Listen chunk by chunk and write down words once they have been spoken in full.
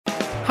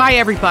Hi,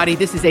 everybody.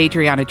 This is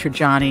Adriana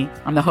Trajani.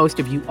 I'm the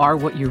host of You Are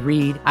What You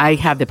Read. I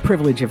have the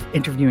privilege of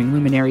interviewing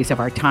luminaries of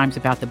our times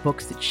about the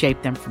books that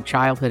shaped them from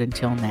childhood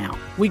until now.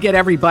 We get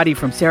everybody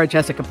from Sarah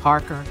Jessica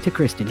Parker to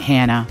Kristen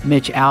Hanna,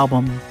 Mitch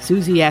Albom,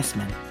 Susie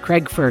Essman,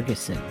 Craig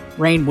Ferguson,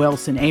 Rainn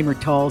Wilson, Amor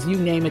Tolls, you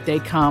name it, they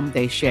come,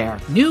 they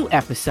share. New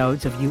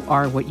episodes of You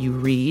Are What You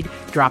Read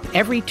drop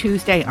every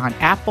Tuesday on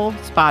Apple,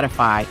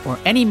 Spotify, or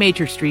any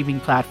major streaming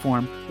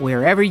platform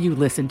wherever you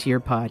listen to your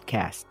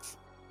podcasts.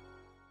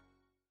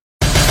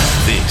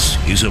 This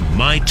is a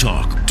My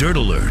Talk Dirt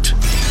Alert.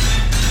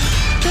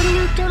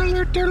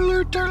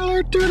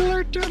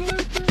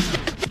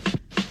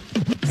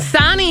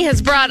 Sonny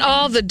has brought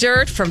all the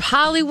dirt from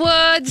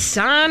Hollywood.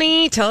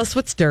 Sonny, tell us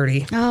what's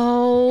dirty.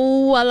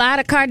 Oh, a lot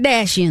of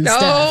Kardashian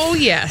stuff. Oh,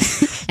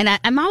 yes. And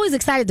I'm always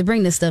excited to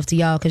bring this stuff to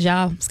y'all because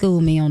y'all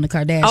school me on the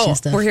Kardashian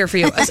stuff. We're here for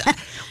you.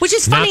 Which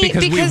is funny. Not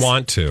because we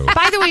want to.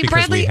 By the way, because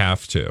Bradley, we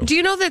have to. Do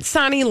you know that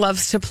Sonny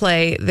loves to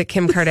play the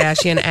Kim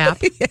Kardashian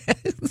app?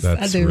 Yes,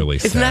 That's really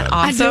sad. Isn't that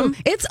awesome?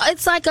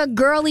 It's like a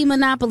girly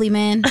Monopoly,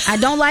 man. I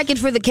don't like it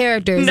for the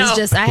characters. No. It's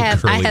just I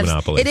have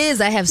Monopoly. It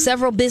is. I have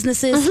several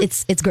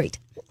businesses. It's great.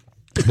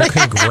 Well,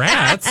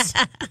 congrats.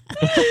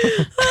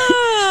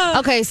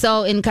 Okay,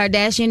 so in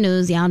Kardashian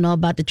news, y'all know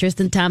about the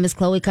Tristan Thompson,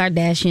 Khloe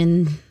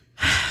Kardashian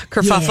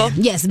kerfuffle.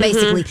 Yeah, yes,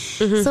 basically.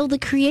 So the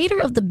creator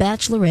of The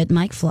Bachelorette,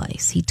 Mike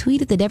Fleiss, he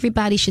tweeted that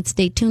everybody should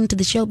stay tuned to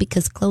the show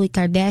because Khloe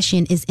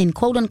Kardashian is in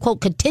quote-unquote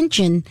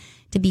contention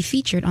to be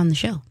featured on the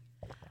show.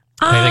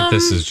 I think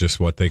this is just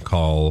what they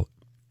call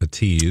a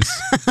tease.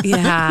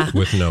 Yeah.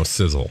 With no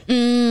sizzle.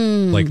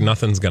 Like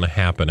nothing's going to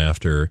happen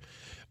after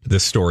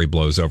this story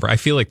blows over. I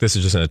feel like this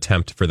is just an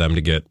attempt for them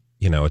to get,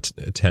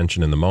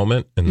 attention in the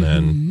moment. And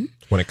then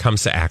when it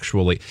comes to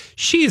actually,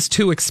 she is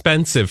too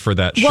expensive for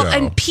that show. Well,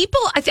 and people,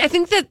 I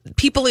think that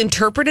people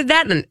interpreted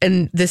that,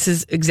 and this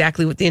is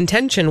exactly what the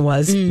intention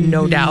was,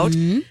 no doubt,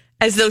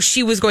 as though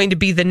she was going to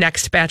be the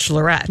next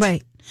Bachelorette.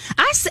 Right.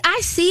 I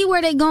see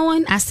where they're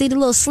going. I see the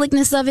little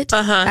slickness of it.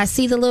 I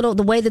see the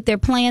way that they're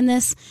playing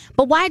this.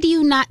 But why do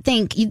you not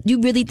think, you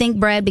really think,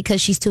 Brad,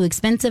 because she's too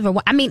expensive? Or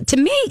what? I mean, to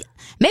me,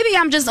 maybe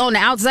I'm just on the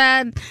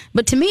outside,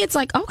 but to me, it's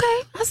like, okay,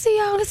 I see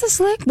y'all. This is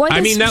slick. Boy,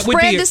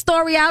 spread this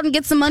story out and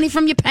get some money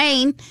from your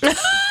pain.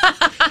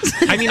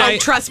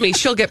 Trust me,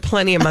 she'll get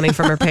plenty of money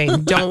from her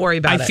pain. Don't worry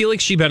about it. I feel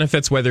like she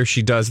benefits whether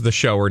she does the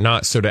show or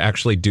not. So to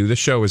actually do the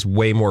show is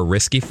way more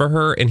risky for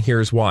her. And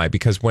here's why.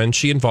 Because when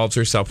she involves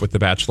herself with The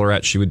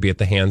Bachelorette, she would be at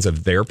the hands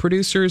of their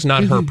producers,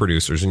 not her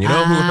producers. And you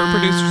know who her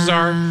producers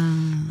are?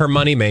 Her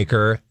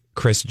moneymaker,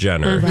 Kris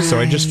Jenner. Right. So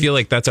I just feel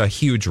like that's a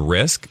huge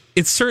risk.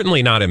 It's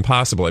certainly not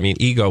impossible. I mean,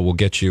 ego will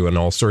get you in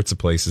all sorts of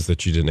places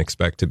that you didn't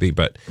expect to be.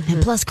 But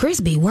and plus,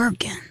 Kris be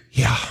working.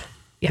 Yeah.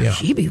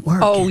 She be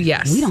working. Oh,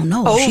 yes. We don't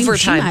know. Overtime.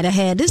 She might have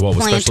had this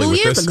plan 2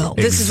 years ago.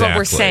 This is what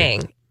we're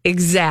saying.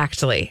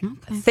 Exactly.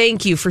 Okay.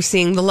 Thank you for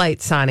seeing the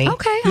light, Sonny.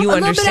 Okay. You a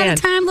understand. Little bit at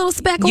a time, little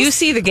speckles. You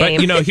see the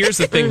game. But, here's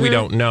the thing we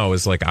don't know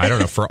is I don't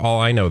know. For all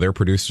I know, their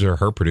producers are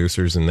her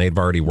producers, and they've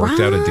already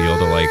worked out a deal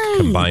to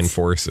combine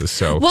forces.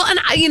 So, well, and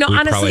we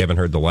honestly, probably haven't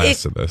heard the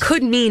last of this. It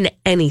could mean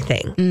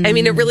anything. I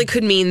mean, it really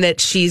could mean that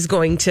she's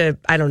going to,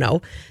 I don't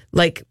know,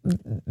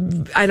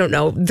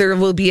 there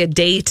will be a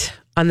date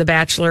on The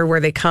Bachelor where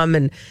they come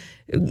and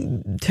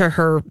to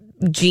her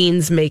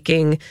jeans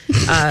making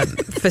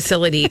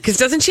facility, because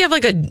doesn't she have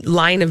a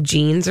line of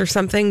jeans or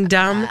something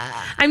dumb?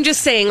 I'm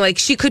just saying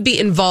she could be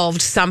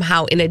involved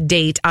somehow in a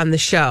date on the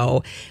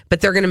show,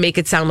 but they're going to make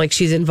it sound like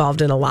she's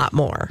involved in a lot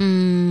more.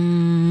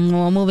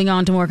 Well, moving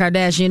on to more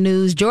Kardashian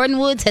news, Jordyn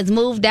Woods has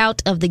moved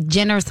out of the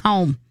Jenners'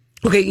 home.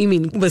 Okay, you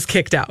mean was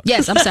kicked out?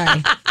 Yes, I'm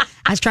sorry.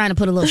 I was trying to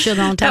put a little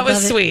sugar on top of it. That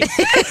was sweet.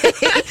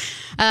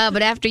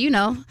 But after,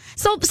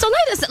 so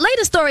lay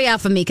the story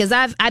out for me, because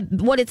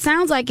what it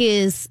sounds like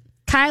is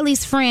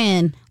Kylie's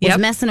friend was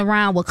messing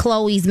around with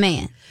Khloe's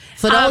man.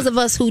 For those of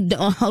us who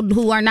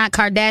are not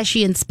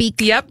Kardashian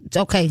speak. Yep.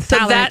 Okay. So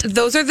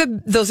those are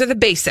the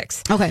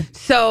basics. Okay.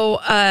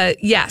 So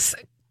yes,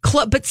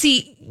 but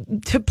see,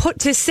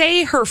 to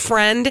say her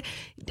friend,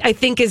 I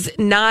think is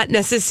not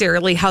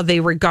necessarily how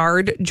they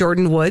regard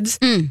Jordyn Woods.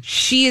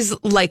 She's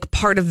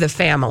part of the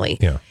family.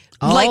 Yeah.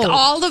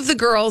 All of the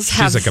girls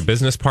have... She's a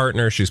business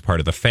partner. She's part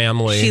of the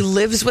family. She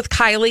lives with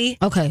Kylie.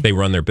 Okay. They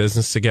run their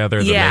business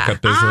together, the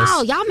makeup business.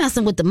 Oh, y'all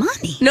messing with the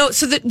money. No,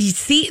 so you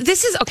see,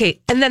 this is... Okay,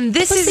 and then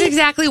this is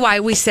exactly why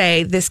we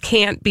say this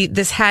can't be...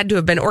 This had to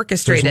have been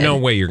orchestrated. There's no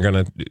way you're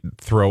going to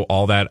throw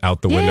all that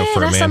out the window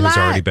for a man who's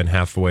already been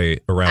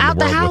halfway around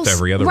the world with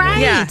every other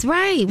woman.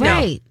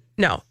 Right.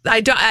 No, I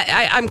don't.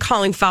 I'm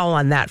calling foul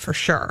on that for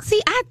sure. See,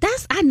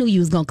 I knew you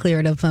was gonna clear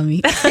it up for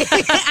me.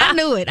 I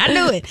knew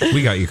it.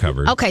 We got you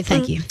covered. Okay,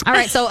 thank you. All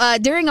right, so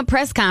during a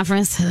press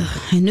conference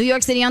in New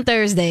York City on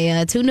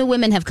Thursday, 2 new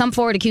women have come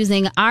forward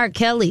accusing R.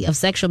 Kelly of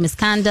sexual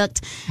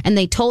misconduct, and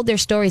they told their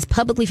stories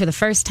publicly for the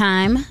first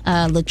time.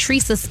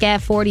 Latrice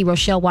Scaff, 40,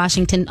 Rochelle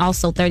Washington,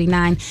 also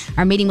 39,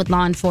 are meeting with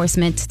law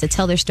enforcement to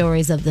tell their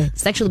stories of the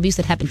sexual abuse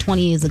that happened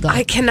 20 years ago.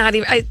 I cannot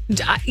even.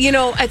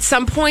 At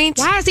some point,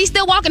 why is he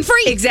still walking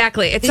free? Exactly.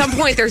 Exactly. At some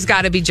point, there's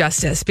got to be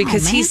justice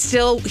because he's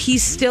still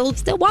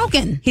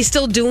walking. He's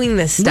still doing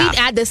this stuff. We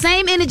had the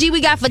same energy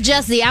we got for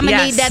Jussie. I'm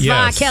gonna need that for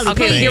R. Kelly.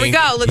 Okay, please. here we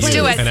go. Let's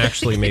do it. And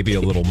actually, maybe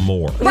a little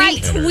more.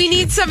 Right. We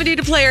need somebody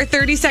to play our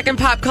 30-second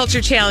pop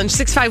culture challenge.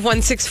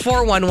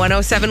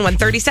 651-641-1071.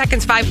 30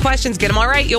 seconds, 5 questions. Get them all right.